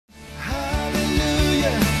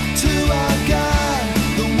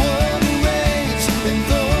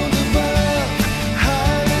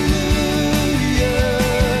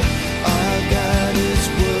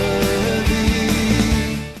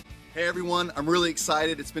everyone. I'm really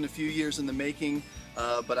excited. It's been a few years in the making,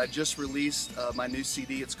 but I just released my new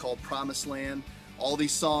CD. It's called Promised Land. All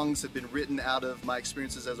these songs have been written out of my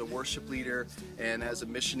experiences as a worship leader and as a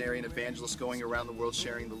missionary and evangelist going around the world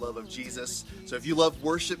sharing the love of Jesus. So if you love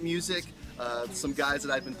worship music, some guys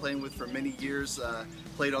that I've been playing with for many years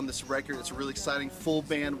played on this record. It's a really exciting full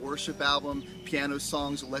band worship album, piano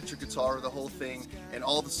songs, electric guitar, the whole thing. And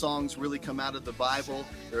all the songs really come out of the Bible.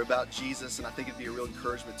 They're about Jesus, and I think it'd be a real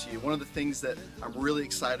encouragement to you. One of the things that I'm really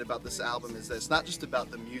excited about this album is that it's not just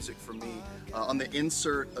about the music for me. On the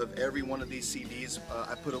insert of every one of these CDs,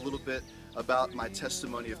 I put a little bit about my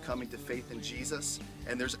testimony of coming to faith in Jesus,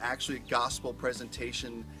 and there's actually a gospel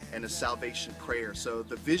presentation and a salvation prayer. So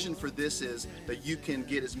the vision for this is that you can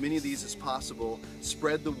get as many of these as possible,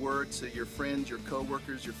 spread the word to your friends, your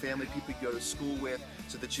co-workers, your family, people you go to school with,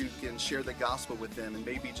 so that you can share the gospel with them and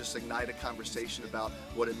maybe just ignite a conversation about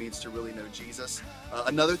what it means to really know Jesus.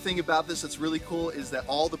 Another thing about this that's really cool is that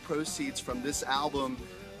all the proceeds from this album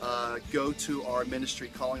go to our ministry,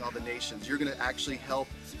 Calling All the Nations. You're going to actually help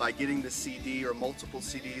by getting the CD or multiple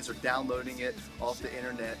CDs or downloading it off the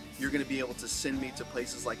internet. You're going to be able to send me to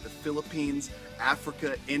places like the Philippines,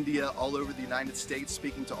 Africa, India, all over the United States,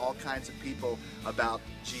 speaking to all kinds of people about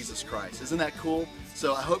Jesus Christ. Isn't that cool?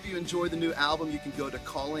 So I hope you enjoy the new album. You can go to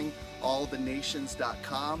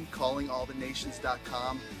callingallthenations.com,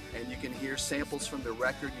 callingallthenations.com, and you can hear samples from the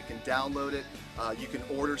record. You can download it. You can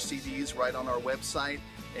order CDs right on our website.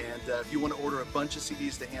 And if you want to order a bunch of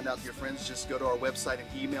CDs to hand out to your friends, just go to our website and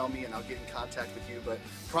email me and I'll get in contact with you. But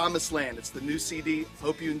Promised Land, it's the new CD.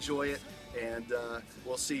 Hope you enjoy it, and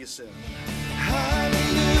we'll see you soon.